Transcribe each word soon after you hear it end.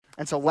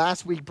And so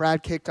last week,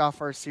 Brad kicked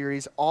off our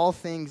series, All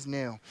Things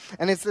New.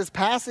 And it's this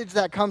passage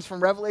that comes from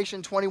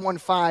Revelation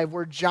 21:5,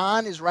 where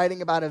John is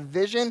writing about a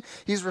vision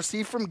he's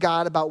received from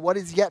God about what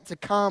is yet to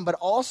come, but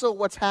also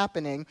what's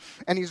happening.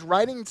 And he's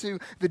writing to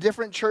the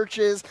different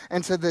churches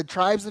and to the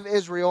tribes of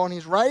Israel, and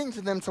he's writing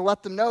to them to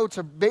let them know,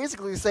 to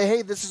basically say,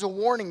 hey, this is a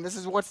warning. This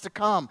is what's to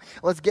come.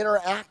 Let's get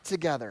our act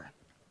together.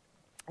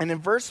 And in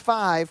verse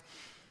 5,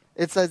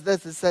 it says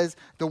this. It says,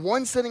 the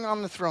one sitting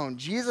on the throne,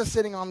 Jesus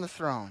sitting on the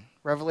throne,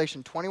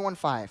 Revelation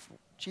 21:5,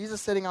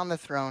 Jesus sitting on the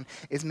throne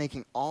is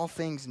making all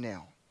things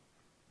new.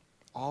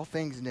 All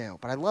things new.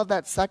 But I love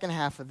that second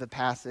half of the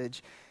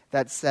passage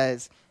that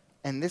says,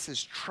 and this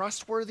is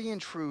trustworthy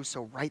and true,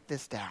 so write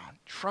this down.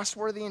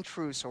 Trustworthy and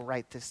true, so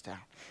write this down.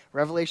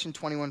 Revelation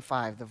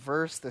 21:5, the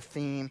verse, the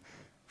theme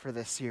for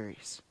this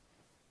series.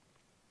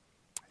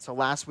 So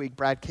last week,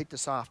 Brad kicked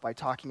us off by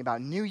talking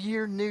about new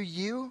year, new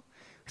you.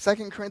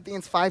 2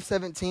 Corinthians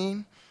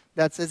 5:17.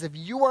 That says, if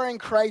you are in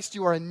Christ,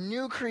 you are a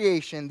new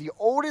creation. The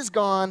old is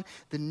gone,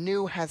 the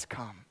new has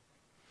come.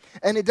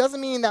 And it doesn't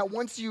mean that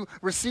once you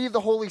receive the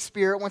Holy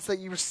Spirit, once that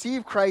you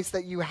receive Christ,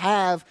 that you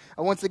have,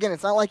 once again,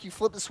 it's not like you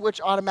flip the switch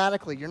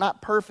automatically. You're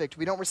not perfect.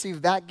 We don't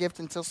receive that gift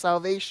until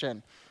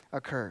salvation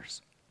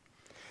occurs.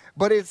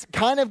 But it's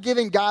kind of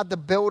giving God the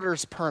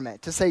builder's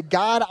permit to say,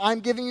 God, I'm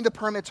giving you the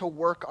permit to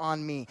work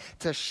on me,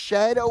 to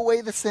shed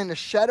away the sin, to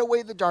shed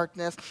away the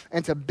darkness,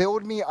 and to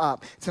build me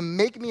up, to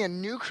make me a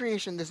new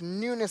creation, this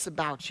newness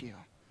about you.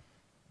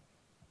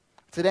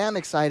 Today I'm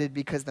excited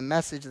because the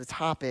message, the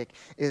topic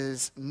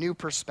is new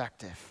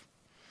perspective.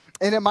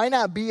 And it might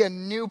not be a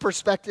new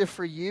perspective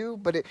for you,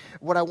 but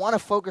what I want to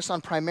focus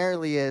on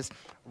primarily is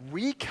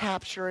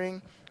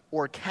recapturing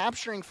or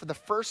capturing for the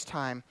first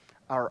time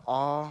our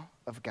awe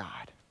of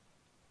God.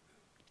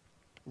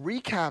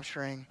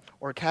 Recapturing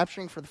or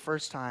capturing for the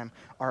first time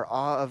our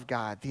awe of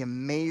God, the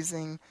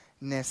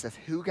amazingness of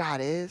who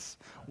God is,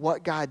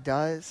 what God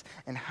does,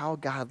 and how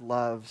God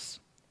loves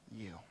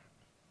you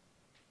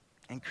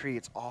and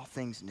creates all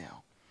things new.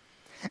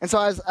 And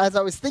so as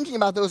I was thinking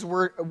about those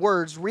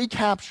words,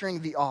 recapturing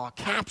the awe,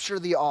 capture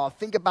the awe,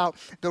 think about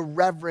the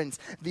reverence,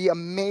 the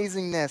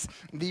amazingness,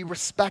 the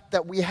respect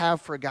that we have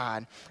for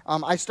God.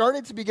 I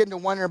started to begin to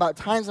wonder about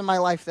times in my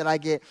life that I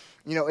get,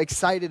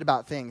 excited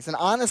about things. And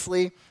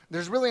honestly,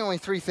 there's really only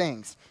three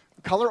things: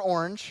 Color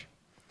Orange,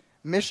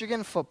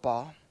 Michigan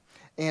football,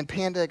 and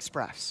Panda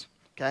Express,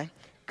 okay?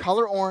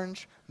 Color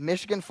Orange,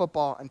 Michigan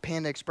football, and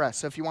Panda Express.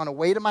 So if you want to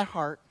weigh to my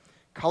heart,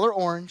 Color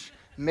Orange,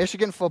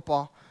 Michigan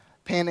football,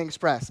 Panda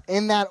Express,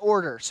 in that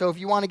order. So if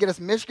you want to get us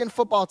Michigan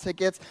football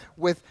tickets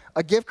with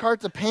a gift card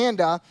to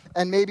Panda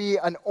and maybe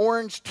an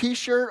orange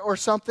t-shirt or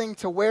something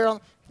to wear,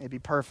 it'd be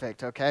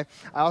perfect, okay?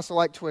 I also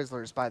like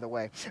Twizzlers, by the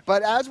way.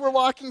 But as we're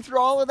walking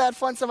through all of that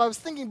fun stuff, I was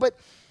thinking, but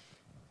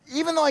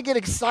even though I get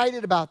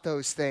excited about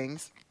those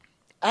things,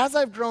 as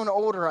I've grown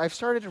older, I've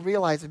started to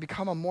realize I've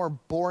become a more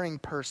boring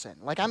person.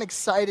 Like, I'm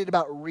excited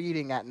about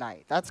reading at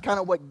night. That's kind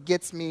of what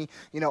gets me,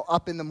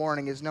 up in the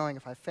morning, is knowing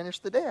if I finish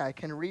the day, I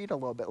can read a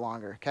little bit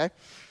longer, okay?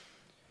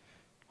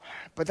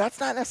 But that's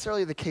not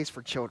necessarily the case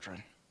for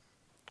children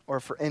or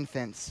for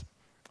infants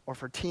or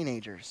for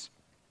teenagers.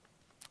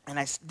 And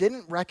I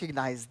didn't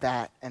recognize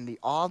that and the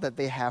awe that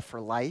they have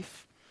for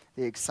life,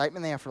 the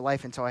excitement they have for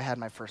life, until I had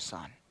my first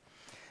son.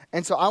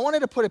 And so I wanted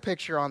to put a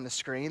picture on the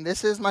screen.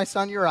 This is my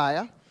son,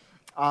 Uriah.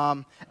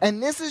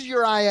 And this is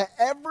Uriah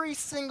every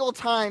single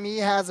time he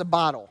has a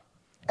bottle.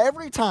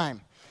 Every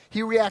time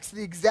he reacts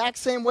the exact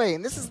same way.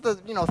 And this is the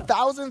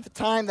 1,000th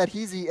time that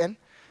he's eaten.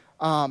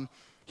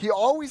 He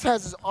always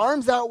has his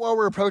arms out while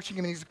we're approaching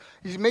him, and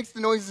he makes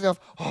the noises of,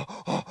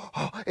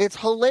 It's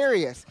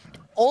hilarious.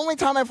 Only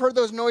time I've heard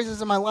those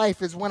noises in my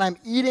life is when I'm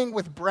eating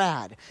with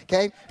Brad,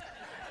 okay?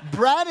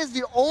 Brad is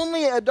the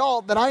only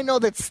adult that I know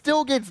that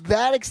still gets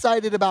that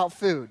excited about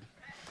food.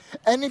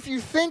 And if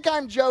you think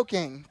I'm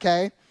joking,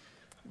 okay,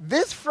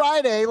 this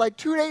Friday, like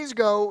 2 days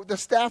ago, the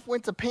staff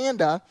went to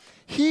Panda.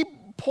 He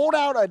pulled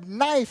out a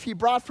knife he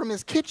brought from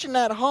his kitchen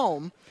at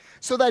home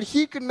so that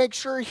he could make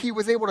sure he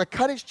was able to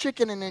cut his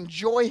chicken and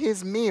enjoy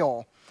his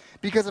meal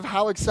because of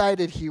how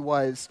excited he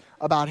was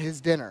about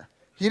his dinner.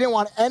 He didn't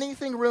want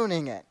anything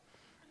ruining it.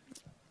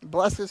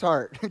 Bless his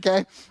heart,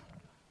 okay?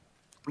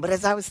 But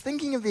as I was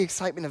thinking of the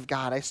excitement of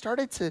God, I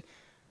started to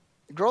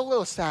grow a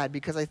little sad,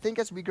 because I think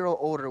as we grow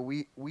older,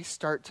 we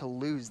start to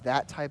lose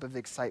that type of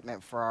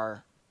excitement for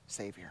our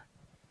Savior.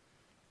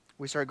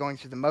 We start going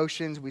through the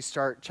motions. We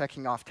start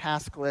checking off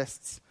task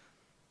lists.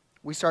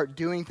 We start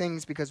doing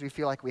things because we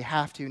feel like we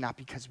have to, not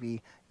because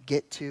we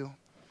get to.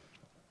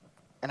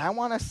 And I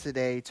want us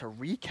today to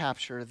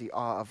recapture the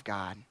awe of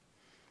God.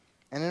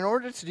 And in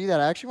order to do that,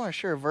 I actually want to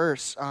share a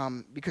verse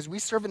because we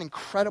serve an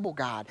incredible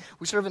God.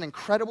 We serve an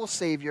incredible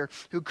Savior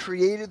who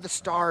created the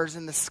stars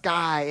in the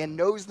sky and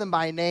knows them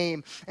by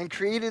name, and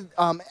created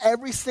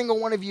every single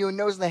one of you, and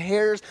knows the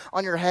hairs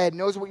on your head,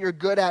 knows what you're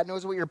good at,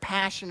 knows what you're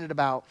passionate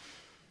about.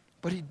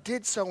 But he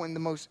did so in the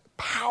most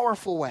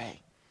powerful way.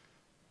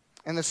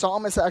 And the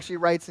psalmist actually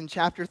writes in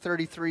chapter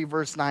 33,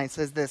 verse 9,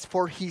 says this: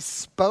 "For he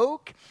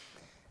spoke,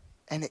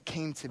 and it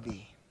came to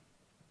be."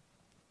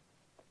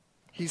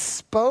 He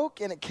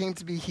spoke and it came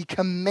to be. He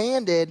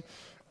commanded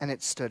and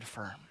it stood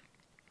firm.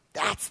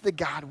 That's the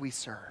God we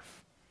serve.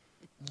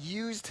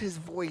 Used his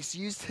voice,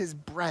 used his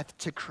breath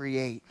to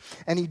create.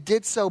 And he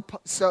did so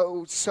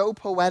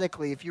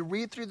poetically. If you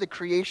read through the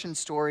creation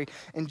story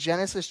in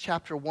Genesis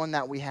chapter 1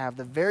 that we have,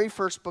 the very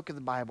first book of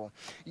the Bible,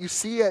 you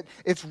see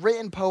it's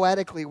written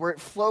poetically where it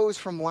flows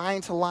from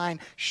line to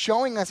line,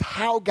 showing us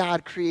how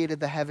God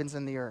created the heavens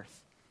and the earth.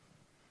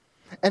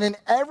 And in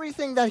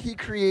everything that he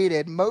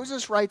created,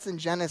 Moses writes in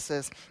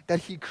Genesis that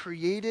he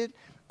created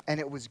and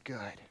it was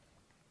good.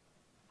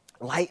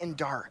 Light and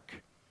dark.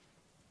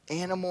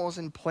 Animals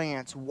and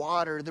plants,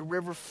 water, the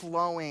river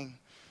flowing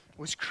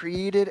was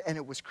created and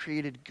it was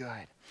created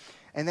good.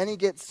 And then he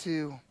gets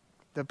to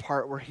the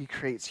part where he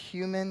creates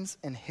humans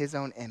in his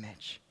own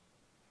image.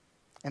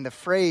 And the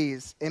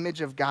phrase,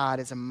 image of God,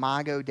 is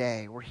imago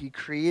Dei, where he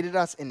created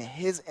us in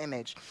his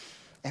image.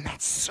 And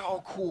that's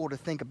so cool to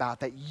think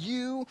about, that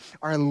you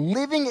are a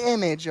living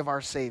image of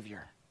our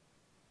Savior.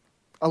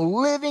 A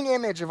living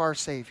image of our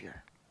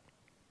Savior.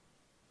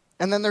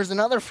 And then there's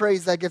another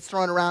phrase that gets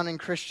thrown around in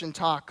Christian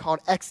talk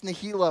called ex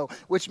nihilo,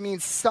 which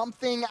means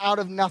something out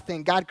of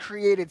nothing. God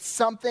created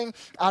something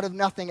out of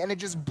nothing. And it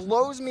just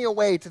blows me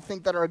away to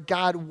think that our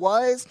God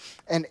was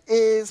and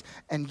is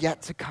and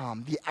yet to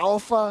come. The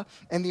Alpha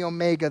and the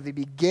Omega, the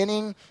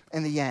beginning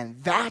and the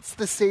end. That's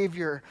the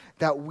Savior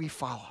that we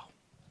follow.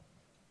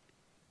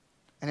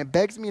 And it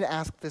begs me to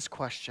ask this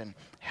question.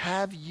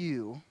 Have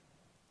you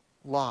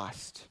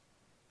lost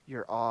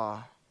your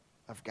awe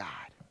of God?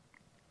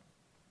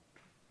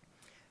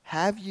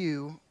 Have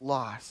you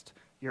lost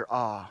your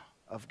awe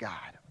of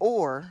God?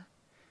 Or,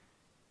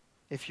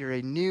 if you're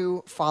a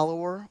new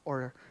follower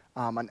or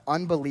an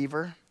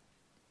unbeliever,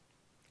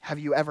 have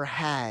you ever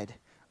had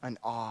an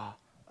awe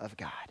of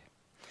God?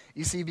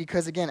 You see,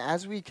 because again,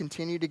 as we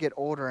continue to get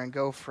older and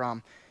go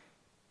from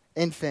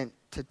infant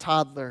to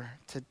toddler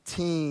to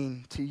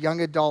teen to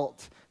young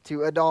adult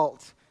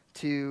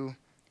to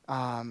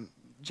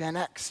Gen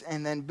X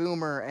and then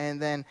boomer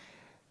and then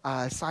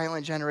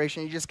silent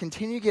generation, you just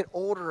continue to get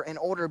older and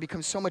older. It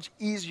becomes so much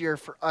easier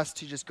for us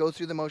to just go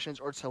through the motions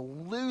or to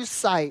lose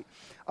sight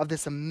of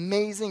this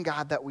amazing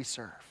God that we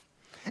serve.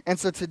 And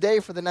so today,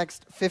 for the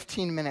next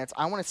 15 minutes,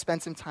 I want to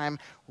spend some time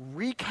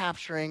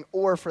recapturing,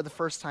 or for the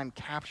first time,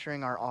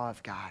 capturing our awe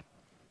of God.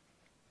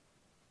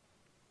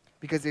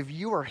 Because if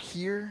you are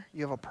here,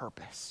 you have a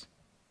purpose.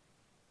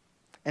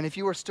 And if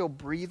you are still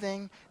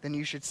breathing, then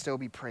you should still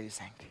be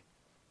praising.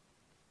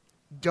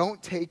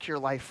 Don't take your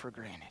life for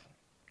granted.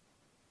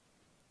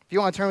 If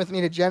you want to turn with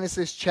me to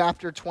Genesis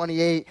chapter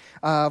 28,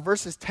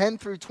 verses 10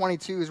 through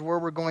 22 is where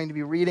we're going to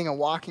be reading and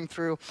walking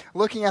through,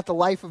 looking at the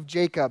life of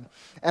Jacob.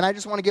 And I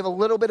just want to give a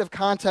little bit of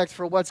context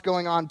for what's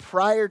going on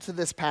prior to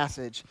this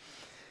passage.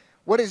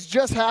 What has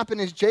just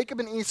happened is Jacob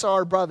and Esau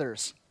are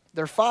brothers.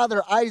 Their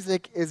father,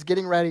 Isaac, is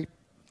getting ready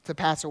to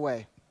pass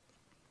away.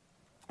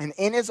 And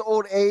in his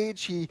old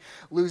age, he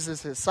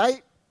loses his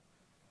sight.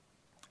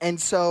 And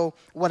so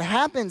what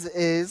happens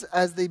is,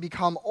 as they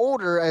become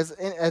older,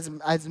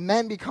 as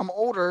men become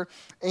older,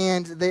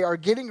 and they are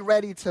getting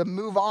ready to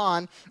move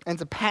on and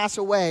to pass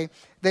away,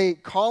 they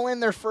call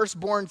in their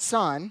firstborn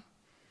son.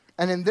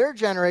 And in their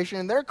generation,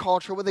 in their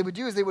culture, what they would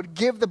do is they would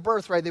give the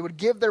birthright, they would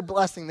give their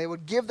blessing, they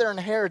would give their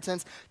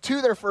inheritance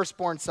to their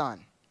firstborn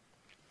son.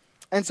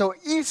 And so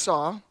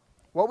Esau,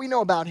 what we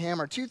know about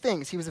him are two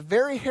things. He was a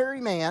very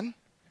hairy man,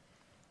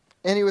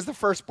 and he was the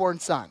firstborn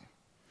son.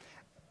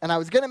 And I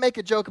was going to make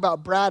a joke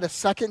about Brad a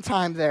second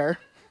time there,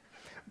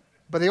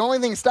 but the only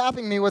thing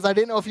stopping me was I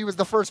didn't know if he was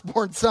the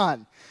firstborn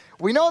son.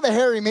 We know the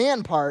hairy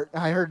man part.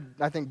 I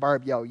think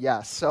Barb yelled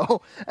yes.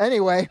 So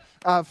anyway,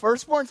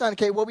 firstborn son.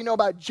 Okay, what we know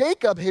about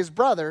Jacob, his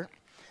brother,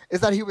 is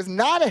that he was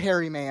not a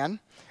hairy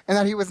man and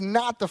that he was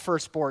not the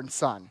firstborn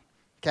son.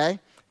 Okay?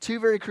 Two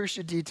very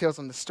crucial details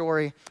in the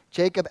story.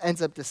 Jacob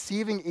ends up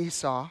deceiving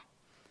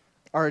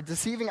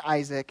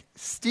Isaac,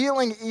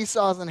 stealing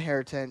Esau's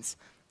inheritance,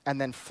 and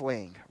then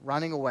fleeing,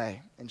 running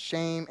away in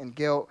shame and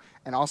guilt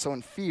and also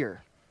in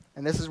fear.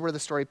 And this is where the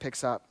story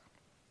picks up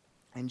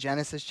in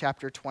Genesis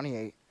chapter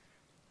 28,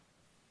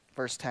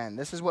 verse 10.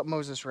 This is what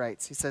Moses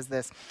writes. He says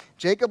this: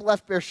 Jacob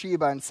left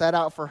Beersheba and set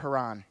out for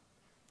Haran.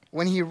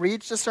 When he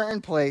reached a certain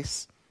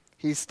place,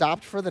 he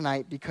stopped for the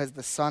night because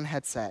the sun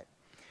had set.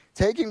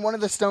 Taking one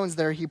of the stones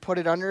there, he put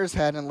it under his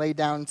head and lay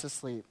down to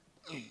sleep.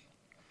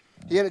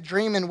 He had a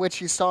dream in which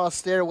he saw a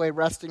stairway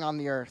resting on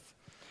the earth,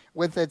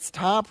 with its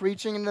top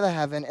reaching into the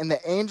heaven, and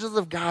the angels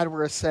of God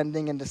were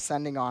ascending and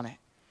descending on it.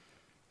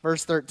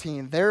 Verse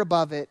 13, there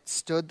above it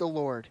stood the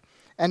Lord,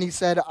 and he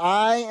said,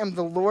 I am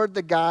the Lord,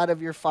 the God of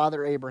your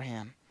father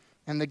Abraham,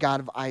 and the God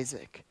of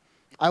Isaac.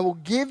 I will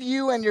give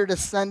you and your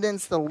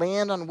descendants the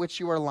land on which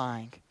you are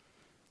lying.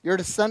 Your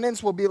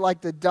descendants will be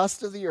like the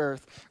dust of the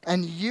earth,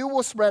 and you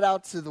will spread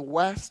out to the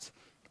west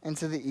and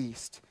to the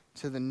east,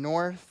 to the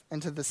north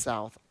and to the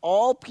south.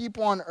 All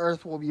people on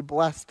earth will be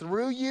blessed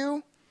through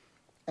you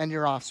and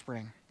your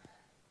offspring.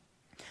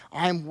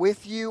 I am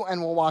with you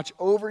and will watch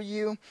over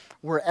you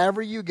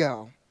wherever you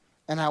go,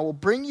 and I will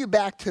bring you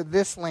back to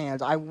this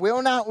land. I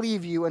will not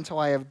leave you until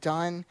I have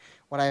done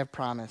what I have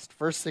promised.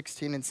 Verse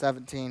 16 and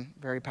 17,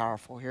 very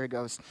powerful. Here it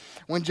goes.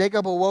 When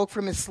Jacob awoke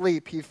from his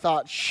sleep, he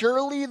thought,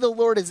 surely the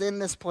Lord is in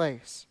this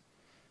place,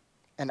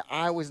 and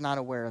I was not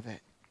aware of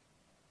it.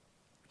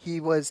 He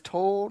was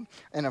told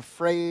and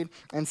afraid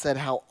and said,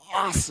 how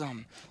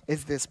awesome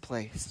is this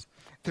place?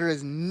 There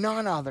is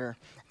none other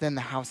than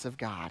the house of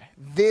God.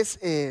 This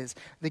is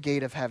the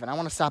gate of heaven. I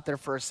want to stop there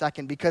for a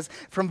second because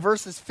from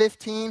verses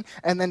 15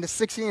 and then to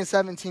 16 and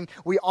 17,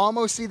 we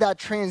almost see that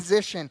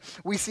transition.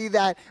 We see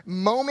that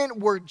moment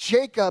where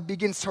Jacob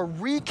begins to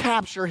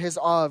recapture his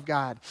awe of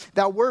God.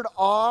 That word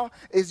awe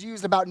is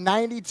used about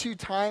 92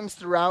 times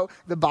throughout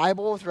the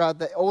Bible, throughout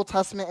the Old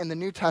Testament and the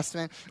New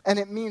Testament, and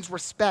it means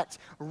respect,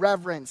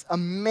 reverence,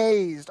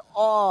 amazed,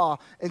 awe,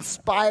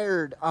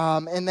 inspired,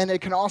 and then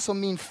it can also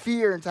mean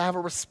fear, and to have a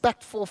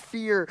respectful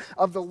fear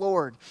of the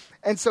Lord.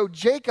 And so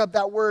Jacob,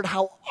 that word,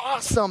 how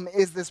awesome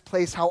is this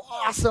place? How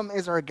awesome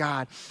is our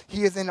God?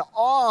 He is in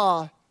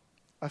awe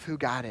of who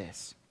God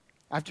is.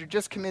 After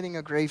just committing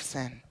a grave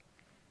sin,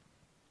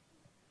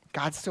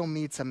 God still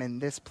meets him in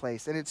this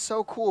place. And it's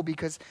so cool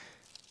because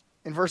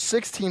in verse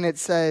 16 it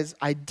says,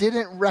 I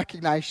didn't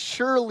recognize,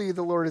 surely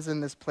the Lord is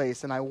in this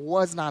place, and I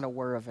was not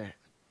aware of it.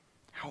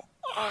 How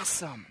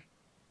awesome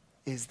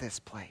is this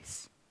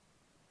place?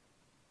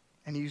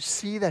 And you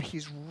see that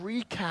he's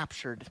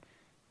recaptured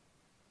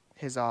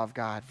his awe of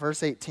God.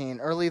 Verse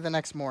 18, early the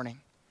next morning,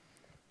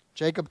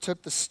 Jacob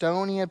took the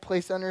stone he had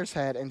placed under his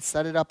head and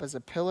set it up as a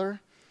pillar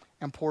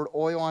and poured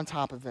oil on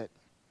top of it.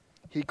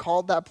 He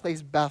called that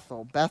place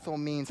Bethel. Bethel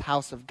means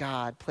house of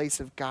God, place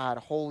of God,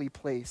 holy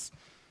place.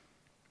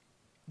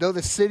 Though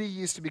the city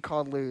used to be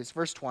called Luz.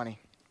 Verse 20.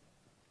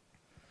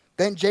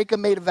 Then Jacob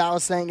made a vow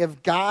saying,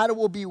 if God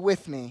will be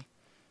with me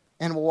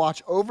and will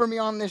watch over me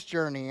on this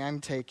journey I'm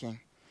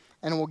taking,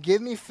 and will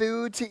give me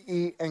food to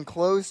eat and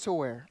clothes to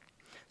wear,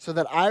 so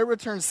that I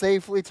return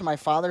safely to my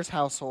father's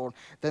household,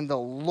 then the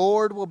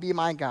Lord will be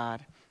my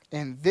God.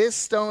 And this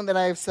stone that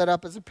I have set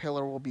up as a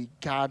pillar will be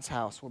God's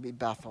house, will be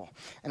Bethel.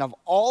 And of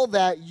all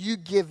that you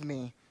give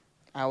me,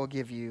 I will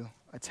give you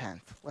a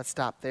tenth. Let's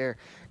stop there.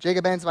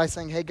 Jacob ends by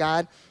saying, hey,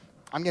 God,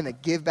 I'm going to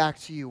give back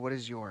to you what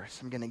is yours.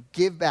 I'm going to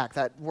give back.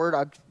 That word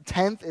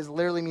tenth is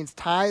literally means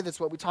tithe. That's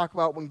what we talk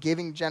about when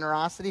giving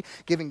generosity,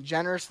 giving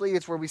generously.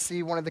 It's where we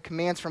see one of the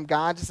commands from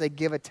God to say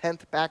give a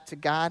tenth back to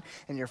God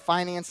in your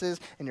finances,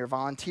 in your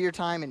volunteer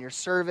time, in your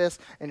service,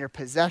 in your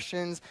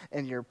possessions,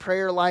 in your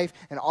prayer life,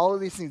 and all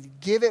of these things.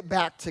 Give it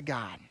back to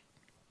God.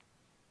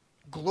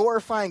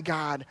 Glorifying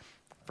God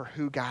for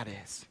who God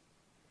is.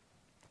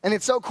 And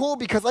it's so cool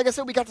because, like I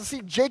said, we got to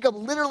see Jacob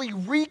literally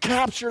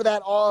recapture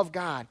that awe of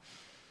God.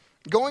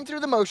 Going through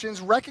the motions,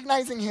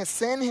 recognizing his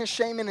sin, his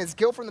shame, and his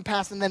guilt from the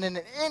past, and then in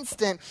an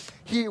instant,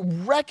 he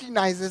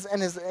recognizes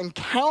and is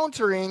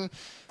encountering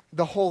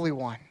the Holy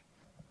One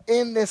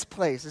in this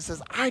place. It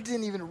says, I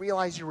didn't even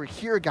realize you were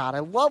here, God. I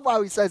love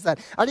how he says that.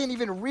 I didn't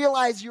even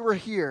realize you were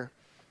here.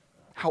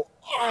 How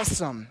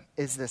awesome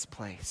is this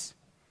place?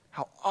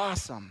 How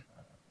awesome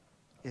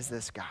is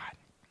this God?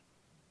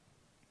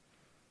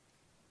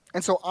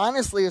 And so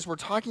honestly, as we're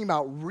talking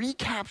about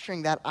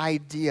recapturing that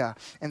idea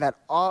and that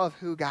awe of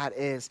who God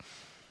is,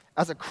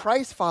 as a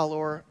Christ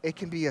follower, it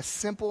can be as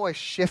simple as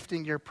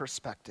shifting your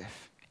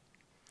perspective.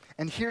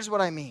 And here's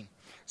what I mean.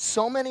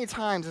 So many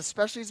times,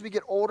 especially as we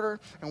get older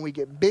and we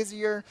get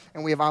busier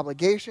and we have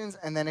obligations,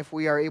 and then if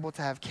we are able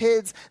to have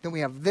kids, then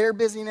we have their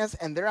busyness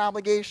and their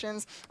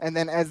obligations, and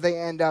then as they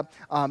end up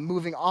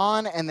moving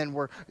on, and then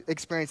we're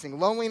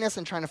experiencing loneliness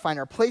and trying to find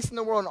our place in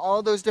the world and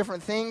all those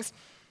different things,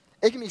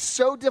 it can be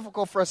so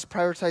difficult for us to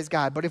prioritize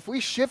God. But if we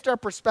shift our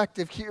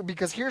perspective here,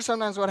 because here's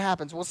sometimes what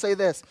happens. We'll say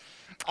this,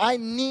 I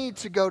need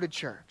to go to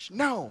church.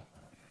 No,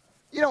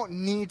 you don't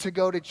need to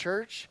go to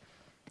church.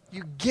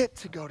 You get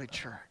to go to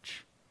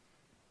church.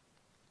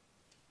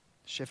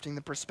 Shifting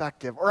the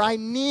perspective. Or I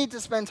need to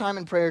spend time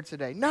in prayer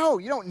today. No,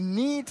 you don't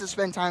need to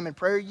spend time in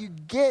prayer. You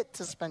get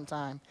to spend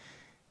time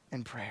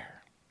in prayer.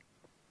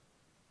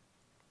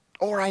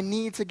 Or I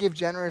need to give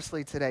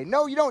generously today.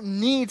 No, you don't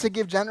need to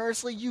give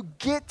generously. You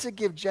get to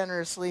give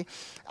generously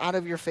out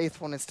of your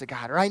faithfulness to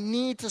God. Or I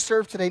need to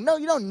serve today. No,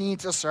 you don't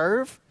need to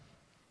serve.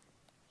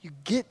 You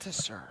get to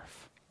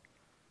serve.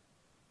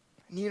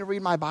 I need to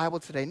read my Bible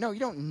today. No, you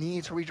don't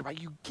need to read your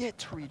Bible. You get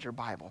to read your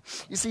Bible.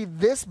 You see,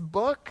 this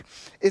book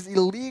is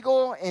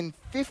illegal in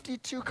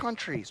 52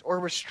 countries or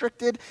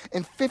restricted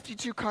in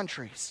 52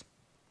 countries.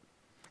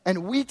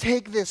 And we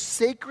take this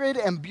sacred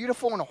and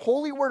beautiful and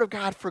holy word of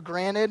God for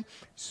granted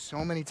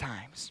so many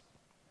times.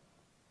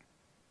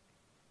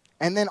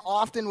 And then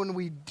often when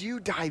we do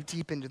dive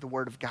deep into the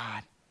word of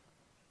God,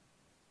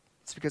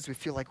 it's because we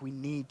feel like we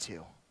need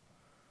to.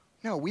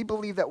 No, we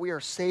believe that we are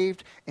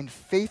saved in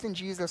faith in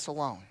Jesus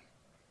alone.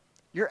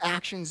 Your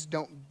actions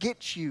don't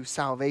get you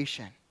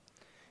salvation.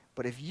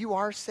 But if you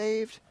are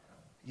saved,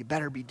 you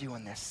better be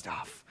doing this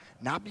stuff.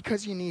 Not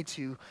because you need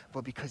to,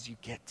 but because you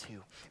get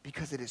to.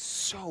 Because it is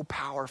so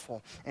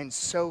powerful and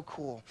so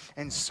cool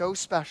and so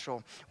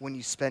special when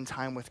you spend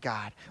time with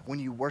God, when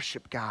you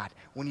worship God,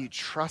 when you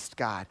trust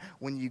God,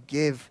 when you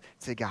give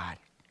to God.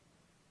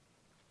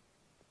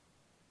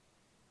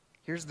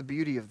 Here's the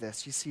beauty of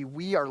this. You see,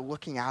 we are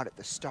looking out at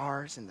the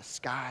stars in the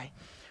sky,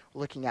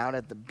 looking out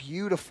at the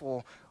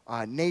beautiful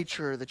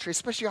nature, the tree,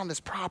 especially on this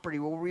property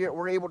where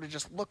we're able to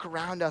just look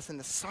around us in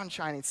the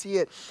sunshine and see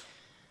it.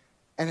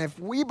 And if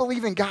we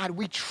believe in God,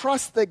 we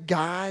trust that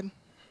God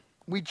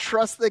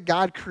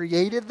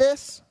created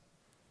this,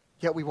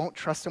 yet we won't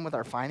trust him with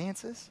our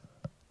finances.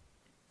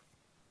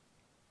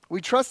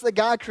 We trust that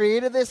God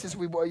created this,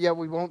 we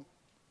won't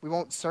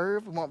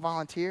serve, we won't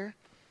volunteer.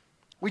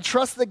 We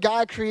trust that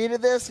God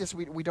created this, yes,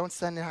 we don't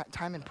spend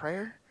time in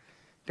prayer,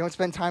 don't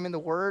spend time in the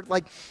Word.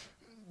 Like,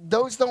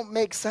 those don't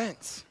make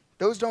sense.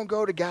 Those don't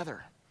go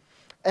together.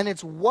 And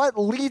it's what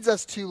leads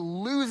us to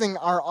losing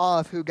our awe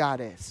of who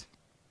God is.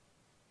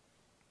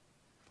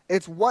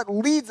 It's what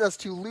leads us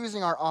to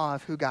losing our awe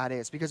of who God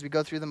is, because we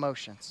go through the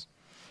motions.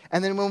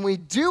 And then when we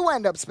do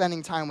end up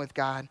spending time with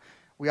God,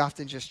 we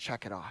often just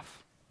check it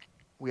off.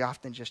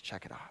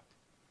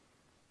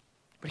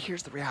 But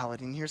here's the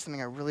reality, and here's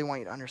something I really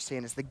want you to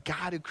understand, is the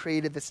God who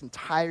created this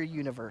entire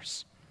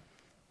universe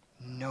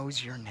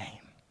knows your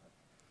name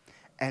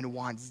and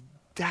wants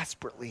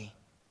desperately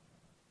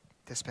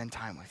to spend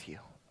time with you.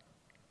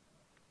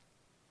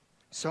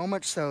 So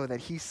much so that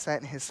he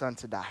sent his son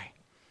to die.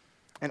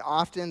 And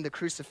often the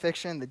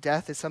crucifixion, the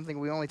death, is something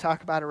we only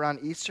talk about around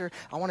Easter.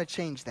 I want to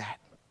change that.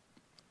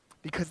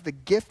 Because the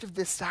gift of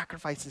this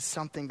sacrifice is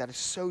something that is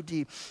so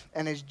deep.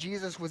 And as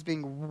Jesus was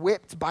being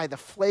whipped by the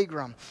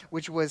flagrum,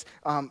 which was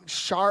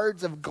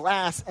shards of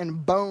glass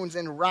and bones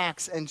and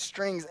rocks and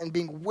strings, and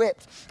being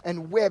whipped,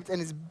 and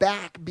his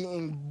back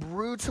being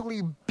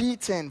brutally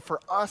beaten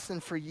for us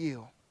and for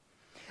you.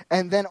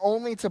 And then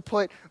only to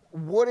put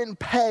wooden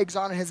pegs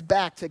on his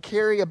back to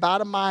carry about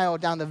a mile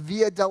down the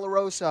Via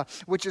Dolorosa,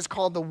 which is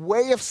called the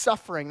Way of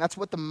Suffering. That's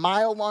what the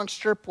mile-long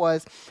strip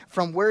was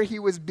from where he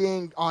was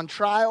being on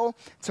trial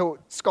to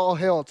Skull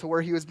Hill, to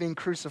where he was being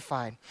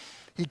crucified.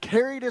 He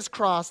carried his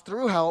cross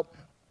through help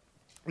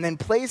and then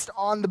placed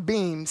on the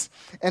beams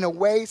in a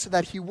way so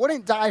that he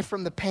wouldn't die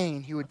from the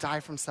pain, he would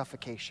die from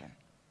suffocation.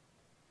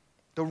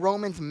 The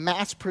Romans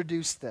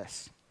mass-produced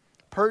this.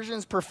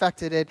 Persians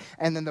perfected it,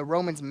 and then the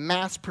Romans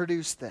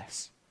mass-produced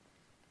this.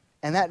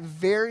 And that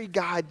very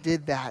God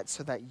did that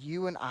so that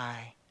you and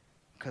I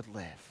could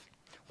live.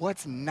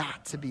 What's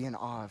not to be in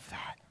awe of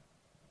that?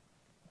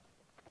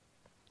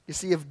 You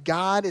see, if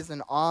God is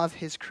in awe of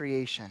his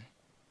creation,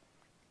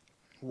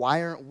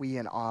 why aren't we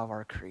in awe of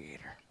our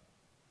Creator?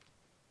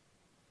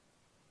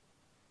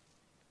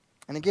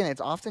 And again, it's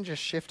often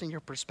just shifting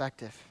your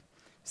perspective.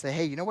 Say,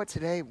 hey, you know what,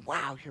 today?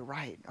 Wow, you're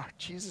right. Oh,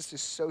 Jesus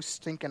is so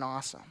stinking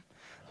awesome.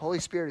 Holy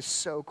Spirit is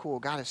so cool.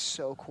 God is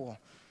so cool.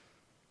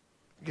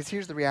 Because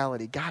here's the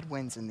reality. God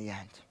wins in the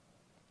end.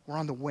 We're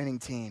on the winning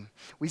team.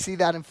 We see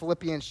that in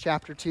Philippians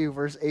chapter 2,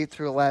 verse 8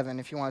 through 11,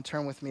 if you want to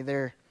turn with me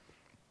there.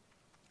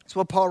 It's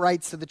what Paul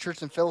writes to the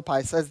church in Philippi.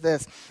 It says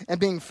this, and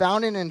being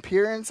found in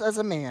appearance as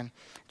a man,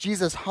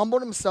 Jesus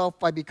humbled himself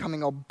by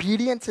becoming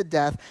obedient to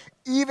death,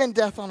 even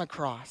death on a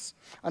cross,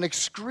 an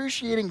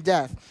excruciating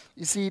death.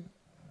 You see,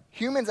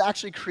 humans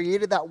actually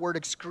created that word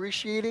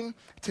excruciating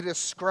to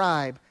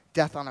describe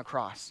death on a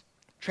cross.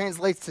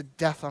 Translates to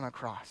death on a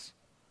cross.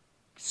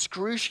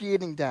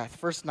 Excruciating death.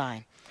 Verse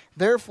 9.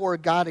 Therefore,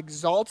 God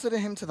exalted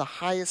him to the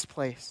highest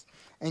place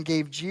and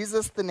gave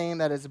Jesus the name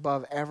that is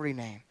above every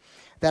name,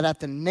 that at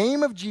the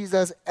name of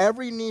Jesus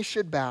every knee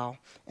should bow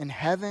in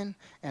heaven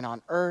and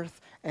on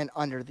earth and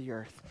under the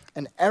earth,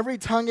 and every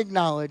tongue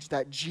acknowledge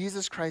that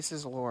Jesus Christ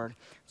is Lord,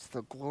 to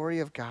the glory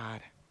of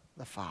God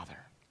the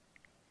Father.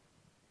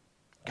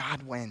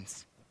 God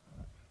wins.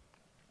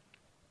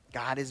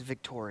 God is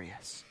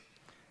victorious.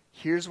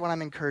 Here's what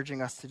I'm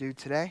encouraging us to do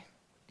today.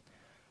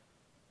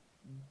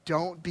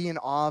 Don't be in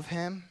awe of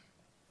him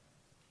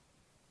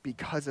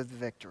because of the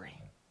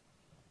victory.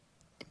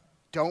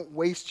 Don't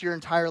waste your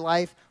entire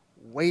life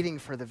waiting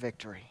for the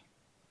victory.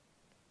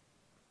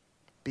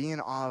 Be in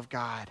awe of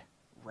God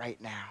right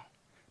now,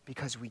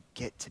 because we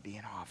get to be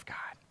in awe of God.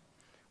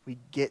 We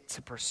get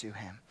to pursue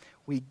him.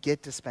 We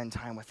get to spend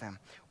time with him.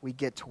 We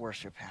get to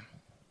worship him.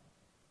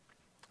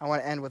 I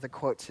want to end with a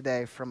quote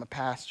today from a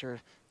pastor,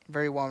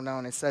 very well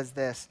known. It says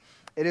this,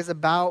 it is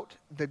about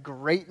the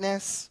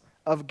greatness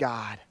of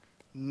God,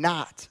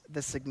 not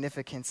the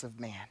significance of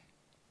man.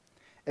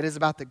 It is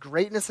about the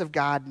greatness of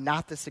God,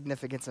 not the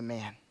significance of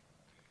man.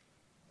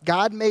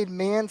 God made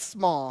man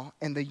small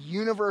and the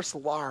universe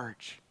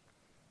large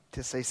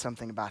to say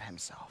something about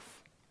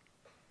himself.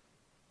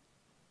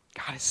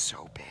 God is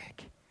so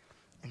big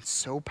and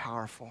so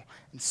powerful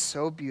and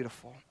so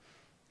beautiful,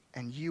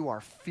 and you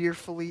are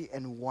fearfully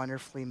and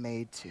wonderfully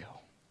made too.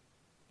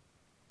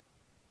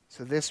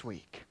 So this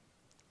week,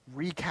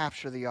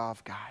 recapture the awe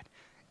of God.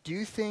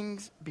 Do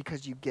things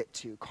because you get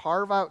to.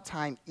 Carve out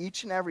time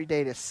each and every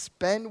day to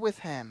spend with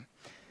him,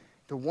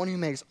 the one who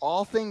makes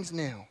all things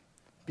new,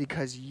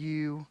 because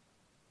you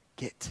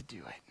get to do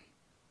it.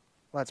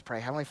 Let's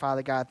pray. Heavenly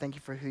Father, God, thank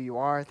you for who you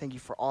are. Thank you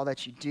for all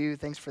that you do.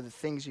 Thanks for the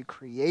things you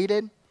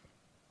created.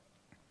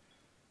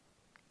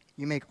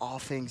 You make all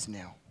things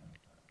new.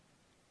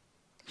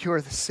 You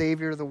are the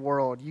Savior of the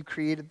world. You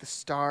created the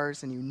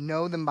stars and you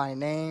know them by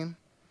name.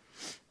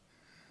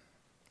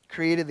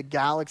 Created the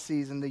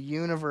galaxies and the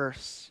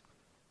universe.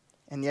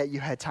 And yet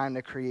you had time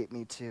to create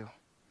me too.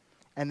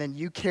 And then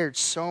you cared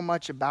so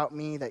much about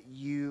me that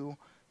you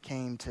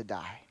came to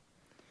die.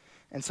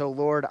 And so,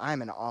 Lord,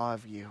 I'm in awe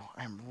of you.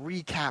 I'm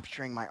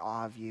recapturing my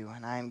awe of you.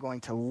 And I am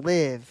going to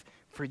live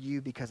for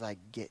you because I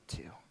get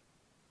to.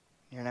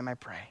 In your name I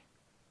pray.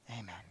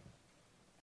 Amen.